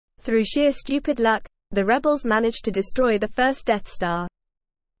Through sheer stupid luck, the rebels managed to destroy the first Death Star.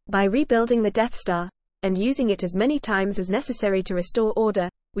 By rebuilding the Death Star, and using it as many times as necessary to restore order,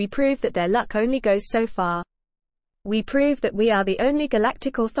 we prove that their luck only goes so far. We prove that we are the only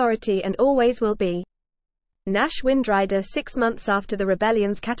galactic authority and always will be. Nash Windrider. 6 months after the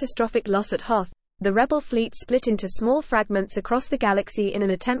rebellion's catastrophic loss at Hoth, the rebel fleet split into small fragments across the galaxy in an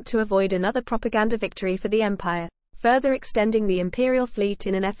attempt to avoid another propaganda victory for the Empire, further extending the Imperial fleet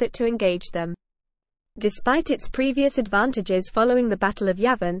in an effort to engage them. Despite its previous advantages following the Battle of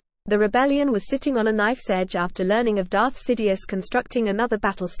Yavin, the rebellion was sitting on a knife's edge after learning of Darth Sidious constructing another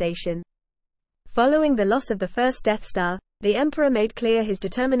battle station. Following the loss of the first Death Star, the Emperor made clear his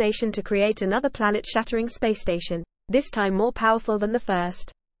determination to create another planet-shattering space station, this time more powerful than the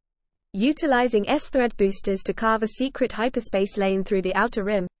first. Utilizing S-thread boosters to carve a secret hyperspace lane through the Outer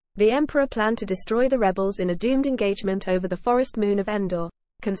Rim, the Emperor planned to destroy the rebels in a doomed engagement over the forest moon of Endor,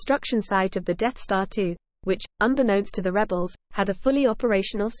 construction site of the Death Star 2, which, unbeknownst to the rebels, had a fully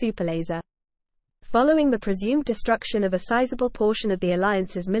operational superlaser. Following the presumed destruction of a sizable portion of the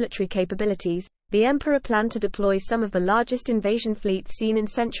Alliance's military capabilities, the Emperor planned to deploy some of the largest invasion fleets seen in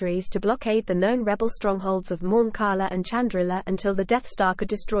centuries to blockade the known rebel strongholds of Morn Kala and Chandrila until the Death Star could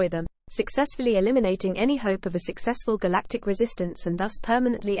destroy them, successfully eliminating any hope of a successful galactic resistance and thus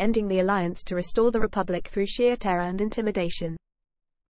permanently ending the Alliance to restore the Republic through sheer terror and intimidation.